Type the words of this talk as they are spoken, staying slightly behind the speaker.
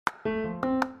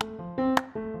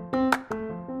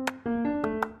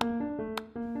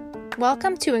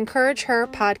Welcome to Encourage Her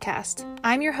podcast.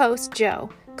 I'm your host, Jo,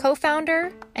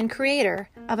 co-founder and creator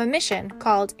of a mission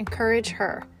called Encourage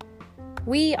Her.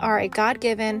 We are a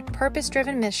God-given,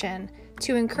 purpose-driven mission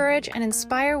to encourage and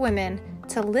inspire women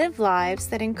to live lives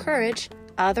that encourage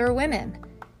other women.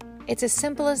 It's as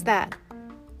simple as that.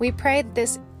 We pray that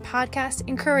this podcast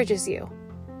encourages you,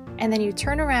 and then you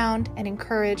turn around and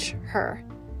encourage her.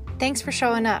 Thanks for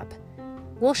showing up.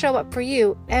 We'll show up for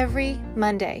you every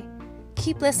Monday.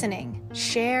 Keep listening,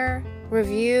 share,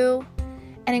 review,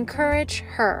 and encourage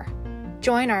her.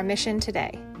 Join our mission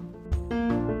today.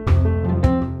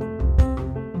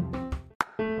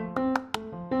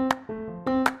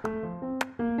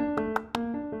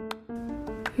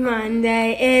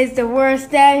 Monday is the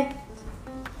worst day.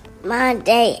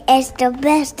 Monday is the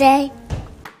best day.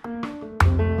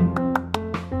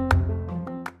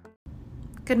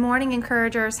 Good morning,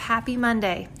 encouragers. Happy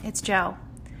Monday. It's Jo.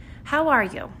 How are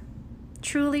you?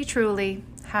 Truly,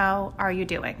 how are you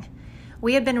doing?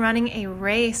 We have been running a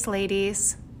race,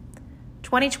 ladies.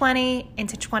 2020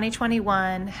 into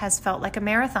 2021 has felt like a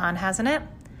marathon, hasn't it?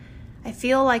 I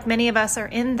feel like many of us are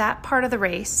in that part of the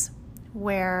race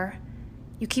where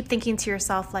you keep thinking to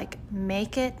yourself, like,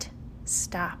 make it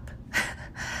stop.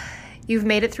 You've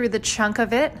made it through the chunk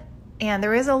of it, and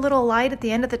there is a little light at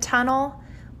the end of the tunnel,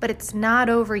 but it's not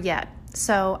over yet.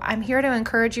 So I'm here to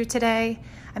encourage you today.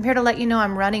 I'm here to let you know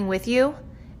I'm running with you,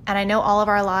 and I know all of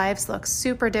our lives look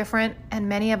super different, and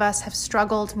many of us have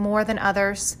struggled more than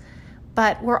others,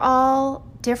 but we're all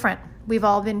different. We've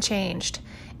all been changed,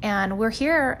 and we're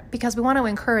here because we want to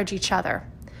encourage each other.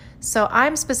 So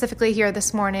I'm specifically here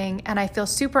this morning, and I feel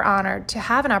super honored to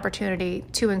have an opportunity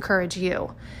to encourage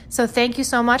you. So thank you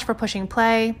so much for pushing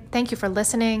play. Thank you for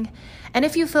listening. And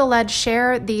if you feel led,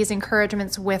 share these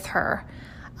encouragements with her.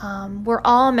 We're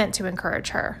all meant to encourage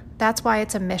her. That's why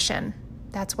it's a mission.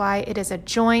 That's why it is a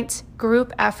joint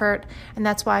group effort, and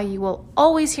that's why you will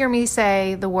always hear me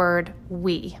say the word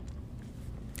we.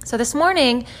 So this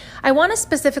morning, I want to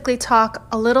specifically talk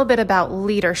a little bit about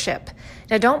leadership.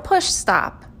 Now, don't push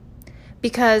stop,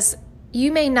 because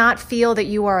you may not feel that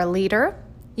you are a leader.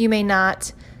 You may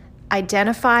not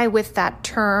identify with that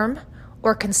term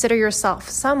or consider yourself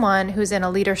someone who's in a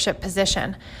leadership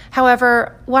position.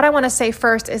 However, what I want to say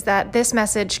first is that this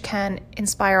message can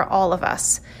inspire all of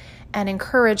us and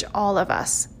encourage all of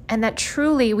us, and that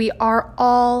truly we are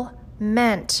all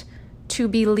meant to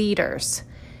be leaders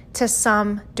to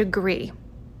some degree,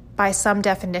 by some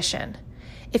definition.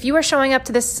 If you are showing up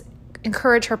to this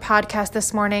Encourage Her podcast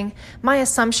this morning, my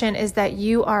assumption is that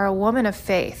you are a woman of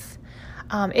faith.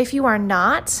 If you are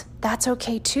not, that's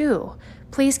okay too.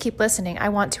 Please keep listening. I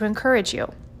want to encourage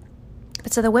you.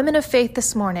 But so the women of faith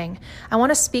this morning, I want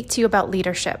to speak to you about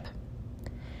leadership.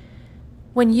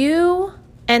 When you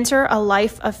enter a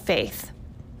life of faith,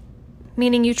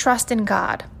 meaning you trust in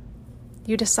God,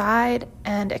 you decide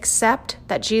and accept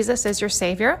that Jesus is your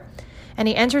Savior, and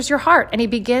He enters your heart, and He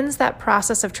begins that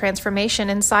process of transformation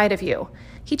inside of you.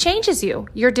 He changes you.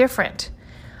 You're different.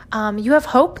 You have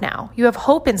hope now. You have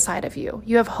hope inside of you.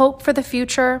 You have hope for the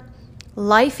future,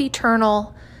 life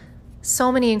eternal,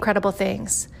 so many incredible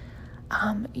things.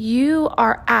 You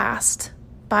are asked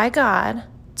by God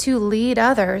to lead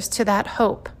others to that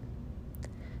hope.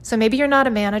 So maybe you're not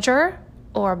a manager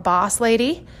or a boss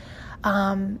lady,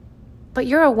 but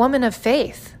you're a woman of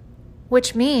faith,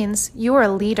 which means you're a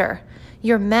leader.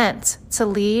 You're meant to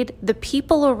lead the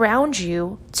people around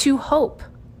you to hope.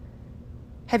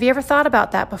 Have you ever thought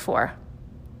about that before?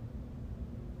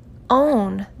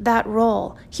 Own that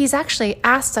role. He's actually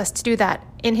asked us to do that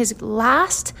in His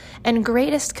last and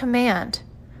greatest command.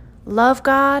 Love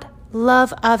God,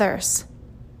 love others.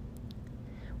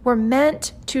 We're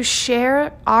meant to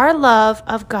share our love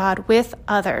of God with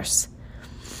others.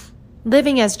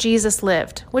 Living as Jesus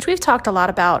lived, which we've talked a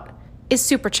lot about, is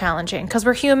super challenging because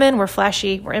we're human, we're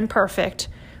fleshy, we're imperfect,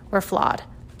 we're flawed.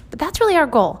 But that's really our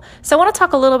goal. So I want to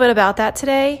talk a little bit about that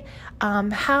today,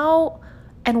 how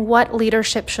and what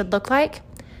leadership should look like,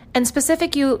 and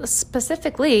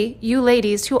specifically you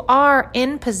ladies who are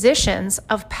in positions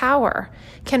of power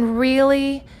can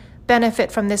really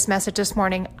benefit from this message this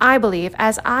morning, I believe,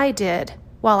 as I did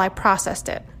while I processed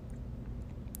it.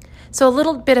 So a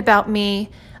little bit about me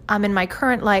in my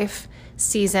current life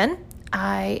season.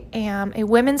 I am a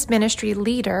women's ministry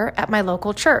leader at my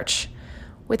local church,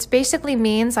 which basically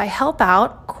means I help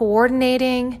out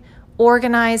coordinating,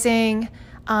 organizing,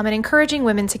 and encouraging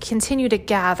women to continue to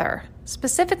gather.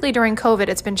 Specifically during COVID,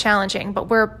 it's been challenging, but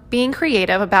we're being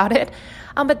creative about it.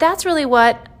 But that's really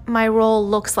what my role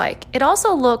looks like. It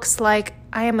also looks like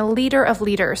I am a leader of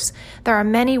leaders. There are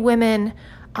many women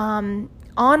on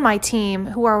on my team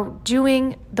who are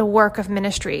doing the work of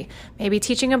ministry, maybe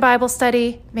teaching a Bible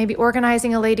study, maybe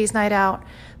organizing a ladies' night out,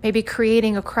 maybe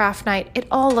creating a craft night. It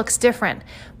all looks different,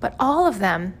 but all of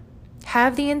them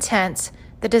have the intent,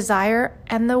 the desire,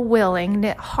 and the willing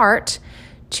heart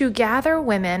to gather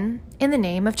women in the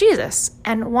name of Jesus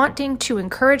and wanting to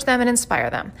encourage them and inspire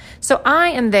them. So I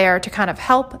am there to kind of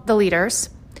help the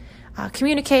leaders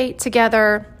communicate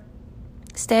together,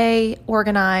 stay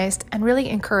organized, and really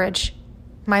encourage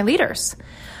my leaders.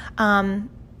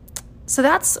 So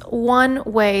that's one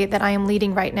way that I am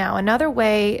leading right now. Another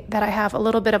way that I have a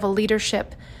little bit of a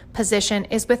leadership position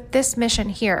is with this mission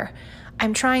here.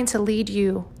 I'm trying to lead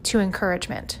you to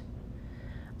encouragement.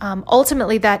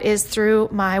 Ultimately, that is through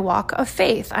my walk of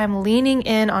faith. I'm leaning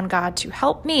in on God to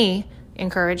help me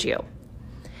encourage you.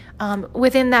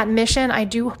 Within that mission, I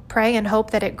do pray and hope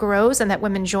that it grows and that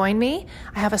women join me.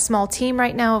 I have a small team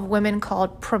right now of women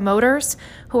called promoters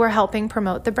who are helping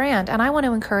promote the brand, and I want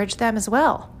to encourage them as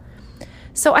well.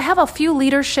 So I have a few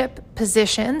leadership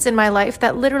positions in my life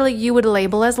that literally you would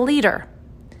label as leader.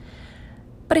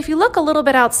 But if you look a little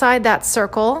bit outside that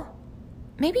circle,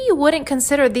 maybe you wouldn't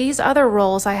consider these other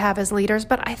roles I have as leaders,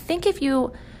 but I think if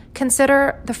you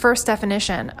consider the first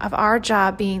definition of our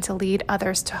job being to lead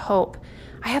others to hope,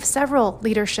 I have several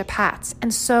leadership hats,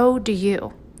 and so do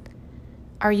you.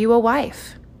 Are you a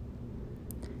wife?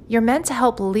 You're meant to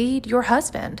help lead your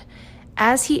husband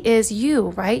as he is you,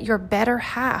 right? Your better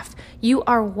half. You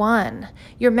are one.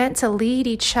 You're meant to lead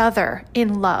each other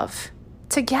in love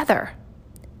together,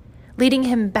 leading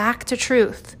him back to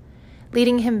truth,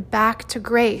 leading him back to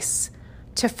grace,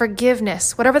 to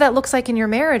forgiveness, whatever that looks like in your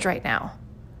marriage right now.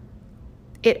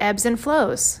 It ebbs and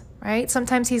flows, right?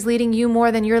 Sometimes he's leading you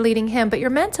more than you're leading him, but you're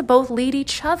meant to both lead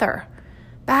each other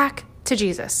back to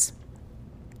Jesus.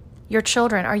 Your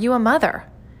children, are you a mother?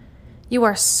 You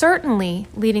are certainly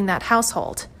leading that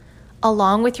household,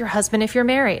 along with your husband if you're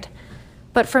married.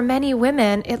 But for many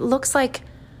women, it looks like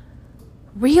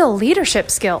real leadership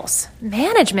skills,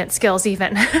 management skills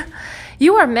even.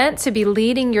 You are meant to be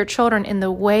leading your children in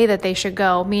the way that they should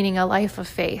go, meaning a life of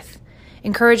faith,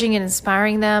 encouraging and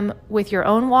inspiring them with your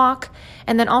own walk,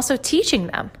 and then also teaching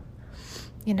them,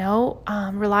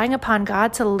 relying upon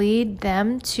God to lead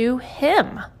them to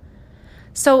Him.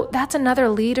 So that's another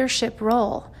leadership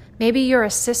role. Maybe you're a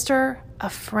sister, a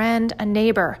friend, a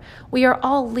neighbor. We are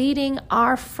all leading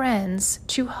our friends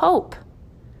to hope.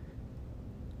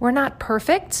 We're not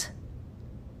perfect.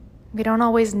 We don't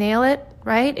always nail it,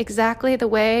 right? Exactly the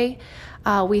way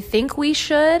we think we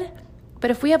should.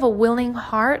 But if we have a willing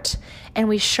heart and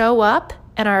we show up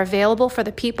and are available for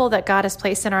the people that God has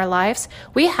placed in our lives,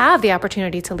 we have the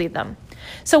opportunity to lead them.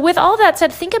 So with all that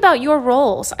said, think about your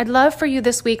roles. I'd love for you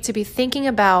this week to be thinking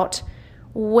about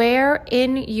where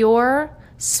in your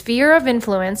sphere of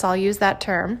influence, I'll use that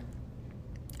term,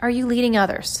 are you leading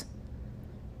others?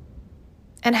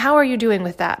 And how are you doing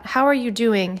with that? How are you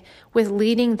doing with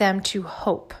leading them to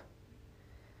hope?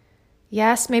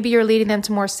 Yes, maybe you're leading them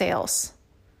to more sales.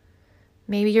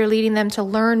 Maybe you're leading them to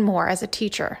learn more as a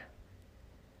teacher.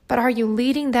 But are you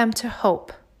leading them to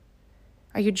hope?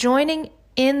 Are you joining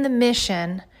in the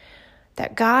mission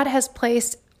that God has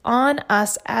placed on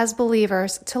us as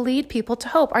believers to lead people to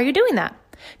hope? Are you doing that?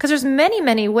 Because there's many,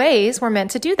 many ways we're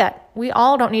meant to do that. We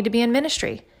all don't need to be in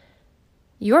ministry.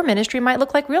 Your ministry might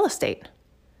look like real estate,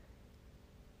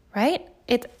 right?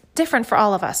 It's different for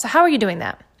all of us. So how are you doing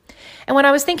that? And when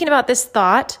I was thinking about this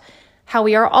thought, how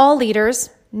we are all leaders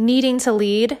needing to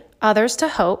lead others to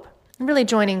hope, I'm really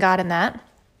joining God in that.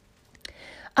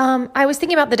 I was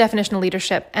thinking about the definition of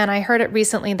leadership, and I heard it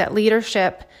recently that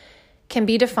leadership can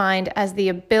be defined as the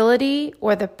ability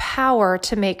or the power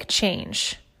to make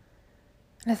change.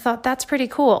 And I thought that's pretty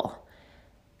cool.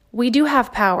 We do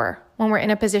have power when we're in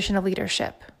a position of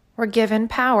leadership. We're given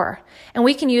power, and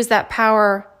we can use that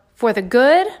power for the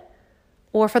good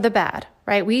or for the bad,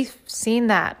 right? We've seen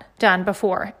that done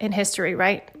before in history,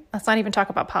 right? Let's not even talk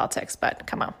about politics, but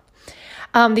come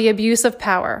on. The abuse of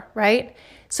power, right?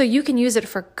 So you can use it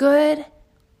for good,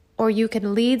 or you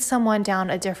can lead someone down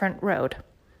a different road.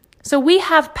 So we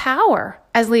have power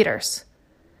as leaders.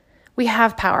 We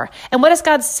have power. And what does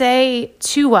God say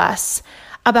to us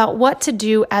about what to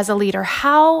do as a leader?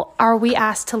 How are we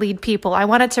asked to lead people? I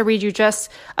wanted to read you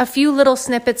just a few little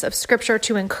snippets of scripture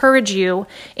to encourage you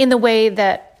in the way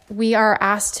that we are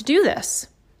asked to do this.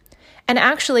 And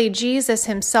actually, Jesus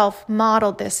himself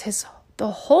modeled this the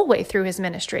whole way through his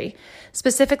ministry,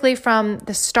 specifically from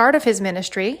the start of his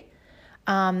ministry.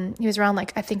 He was around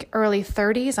early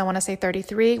 30s, I want to say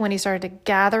 33, when he started to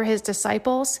gather his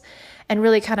disciples and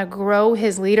really kind of grow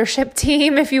his leadership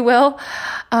team, if you will,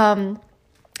 and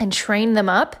train them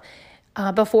up.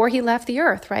 before he left the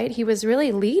earth, right? He was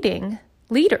really leading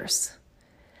leaders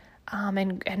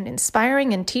and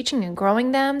inspiring and teaching and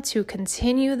growing them to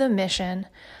continue the mission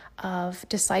of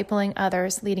discipling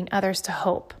others, leading others to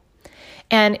hope.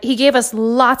 And he gave us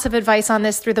lots of advice on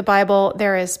this through the Bible.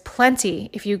 There is plenty.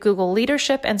 If you Google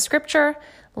leadership and scripture,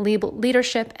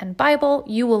 leadership and Bible,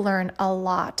 you will learn a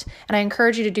lot. And I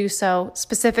encourage you to do so,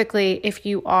 specifically if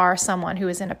you are someone who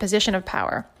is in a position of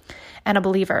power and a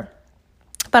believer.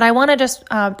 But I want to just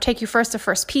take you first to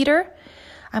 1 Peter.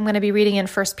 I'm going to be reading in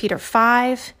 1 Peter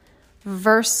 5,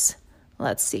 verse,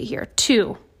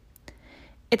 2.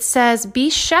 It says, "Be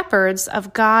shepherds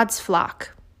of God's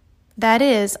flock, that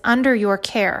is, under your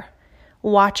care,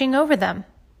 watching over them,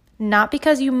 not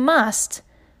because you must,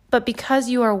 but because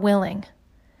you are willing,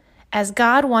 as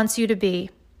God wants you to be,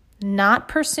 not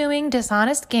pursuing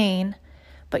dishonest gain,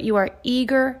 but you are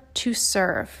eager to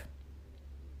serve,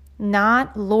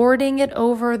 not lording it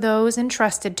over those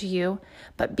entrusted to you,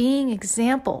 but being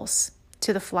examples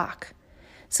to the flock."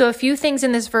 So a few things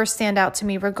in this verse stand out to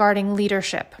me regarding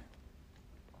leadership.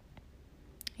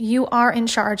 You are in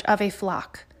charge of a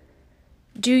flock.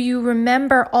 Do you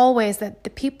remember always that the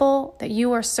people that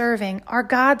you are serving are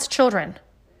God's children?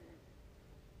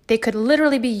 They could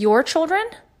literally be your children.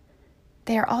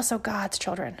 They are also God's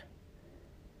children.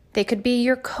 They could be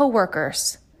your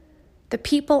coworkers, the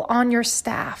people on your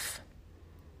staff.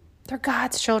 They're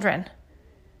God's children.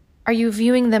 Are you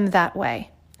viewing them that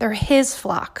way? They're His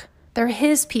flock. They're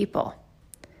His people.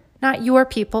 Not your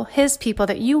people, His people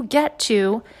that you get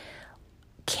to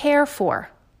care for.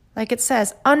 Like it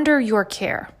says, under your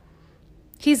care.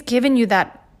 He's given you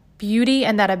that beauty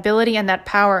and that ability and that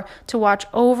power to watch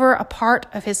over a part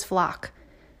of His flock.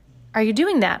 Are you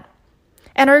doing that?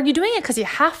 And are you doing it because you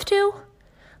have to?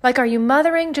 Like, are you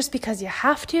mothering just because you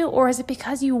have to? Or is it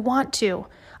because you want to?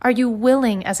 Are you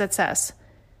willing, as it says?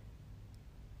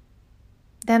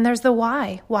 Then there's the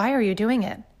why. Why are you doing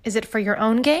it? Is it for your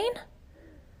own gain?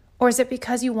 Or is it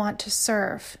because you want to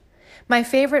serve? My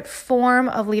favorite form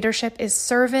of leadership is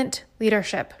servant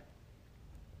leadership.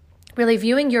 Really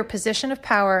viewing your position of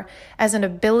power as an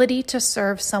ability to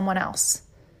serve someone else.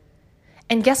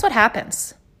 And guess what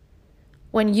happens?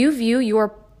 When you view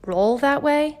your role that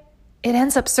way, it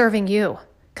ends up serving you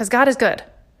because God is good.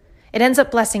 It ends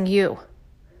up blessing you.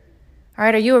 All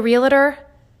right, are you a realtor?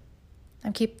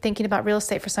 I keep thinking about real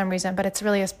estate for some reason, but it's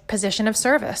really a position of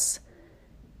service.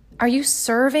 Are you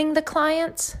serving the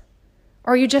client?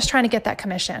 Or are you just trying to get that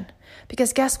commission?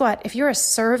 Because guess what? If you're a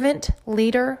servant,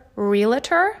 leader,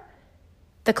 realtor,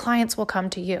 the clients will come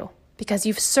to you because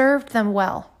you've served them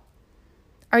well.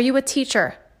 Are you a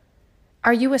teacher?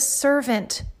 Are you a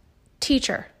servant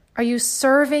teacher? Are you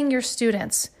serving your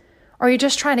students? Or are you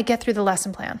just trying to get through the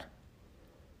lesson plan?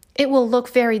 It will look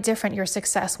very different, your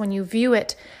success, when you view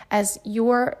it as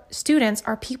your students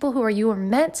are people who you are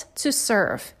meant to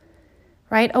serve.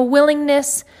 Right? A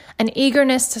willingness, an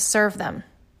eagerness to serve them.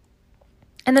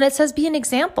 And then it says, be an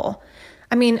example.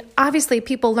 I mean, obviously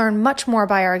people learn much more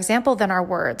by our example than our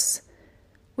words.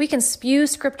 We can spew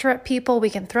scripture at people. We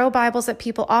can throw Bibles at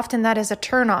people. Often that is a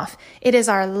turnoff. It is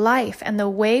our life and the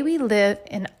way we live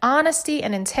in honesty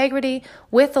and integrity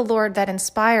with the Lord that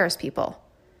inspires people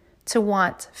to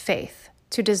want faith,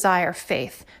 to desire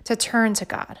faith, to turn to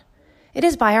God. It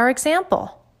is by our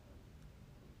example.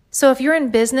 So if you're in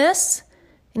business,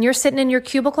 and you're sitting in your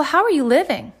cubicle, how are you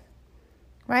living?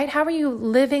 Right? How are you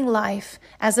living life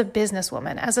as a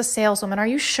businesswoman, as a saleswoman? Are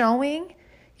you showing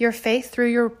your faith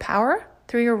through your power,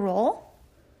 through your role?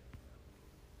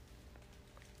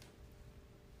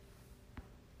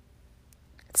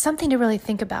 It's something to really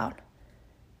think about.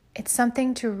 It's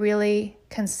something to really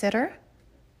consider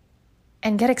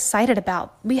and get excited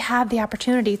about. We have the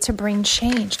opportunity to bring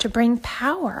change, to bring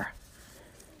power.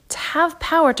 To have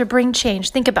power to bring change.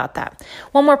 Think about that.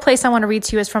 One more place I want to read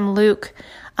to you is from Luke.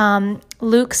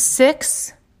 Luke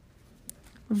 6,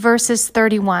 verses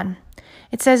 31.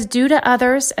 It says, "Do to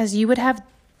others as you would have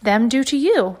them do to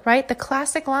you," right? The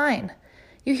classic line.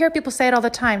 You hear people say it all the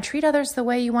time. Treat others the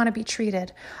way you want to be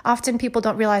treated. Often people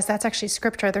don't realize that's actually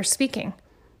scripture they're speaking.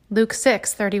 Luke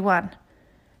 6, 31.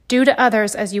 Do to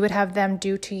others as you would have them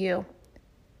do to you.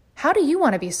 How do you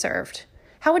want to be served?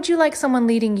 How would you like someone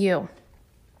leading you?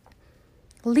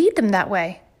 Lead them that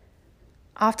way.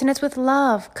 Often it's with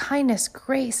love, kindness,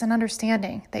 grace, and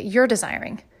understanding that you're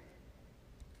desiring.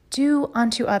 Do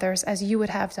unto others as you would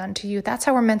have done to you. That's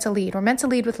how we're meant to lead. We're meant to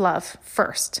lead with love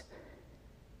first.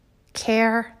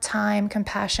 Care, time,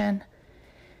 compassion.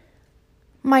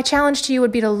 My challenge to you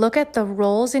would be to look at the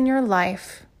roles in your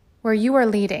life where you are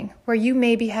leading, where you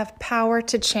maybe have power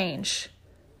to change.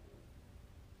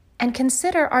 And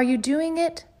consider, are you doing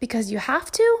it because you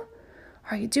have to?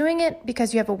 Are you doing it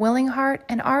because you have a willing heart?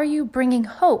 And are you bringing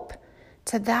hope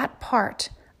to that part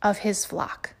of his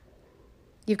flock?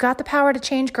 You've got the power to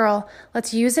change, girl.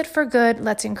 Let's use it for good.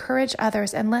 Let's encourage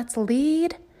others, and let's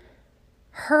lead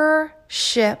her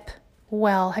ship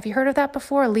well. Have you heard of that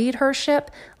before? Lead her ship,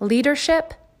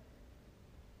 leadership.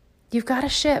 You've got a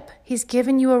ship. He's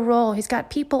given you a role. You've got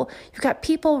people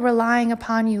relying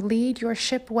upon you. Lead your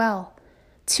ship well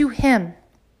to him,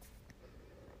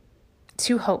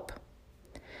 to hope.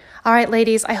 All right,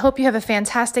 ladies, I hope you have a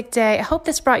fantastic day. I hope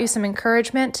this brought you some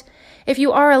encouragement. If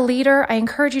you are a leader, I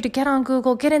encourage you to get on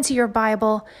Google, get into your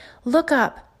Bible, look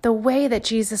up the way that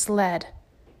Jesus led.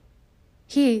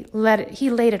 He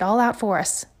laid it all out for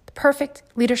us. The perfect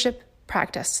leadership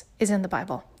practice is in the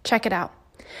Bible. Check it out.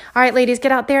 All right, ladies,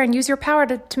 get out there and use your power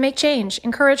to make change.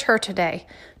 Encourage her today.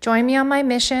 Join me on my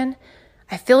mission.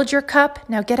 I filled your cup.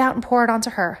 Now get out and pour it onto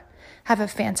her. Have a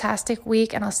fantastic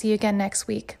week, and I'll see you again next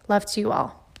week. Love to you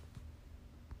all.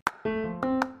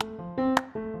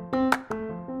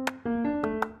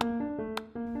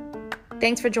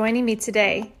 Thanks for joining me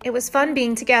today. It was fun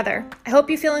being together. I hope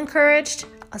you feel encouraged.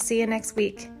 I'll see you next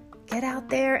week. Get out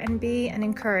there and be an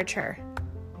encourager.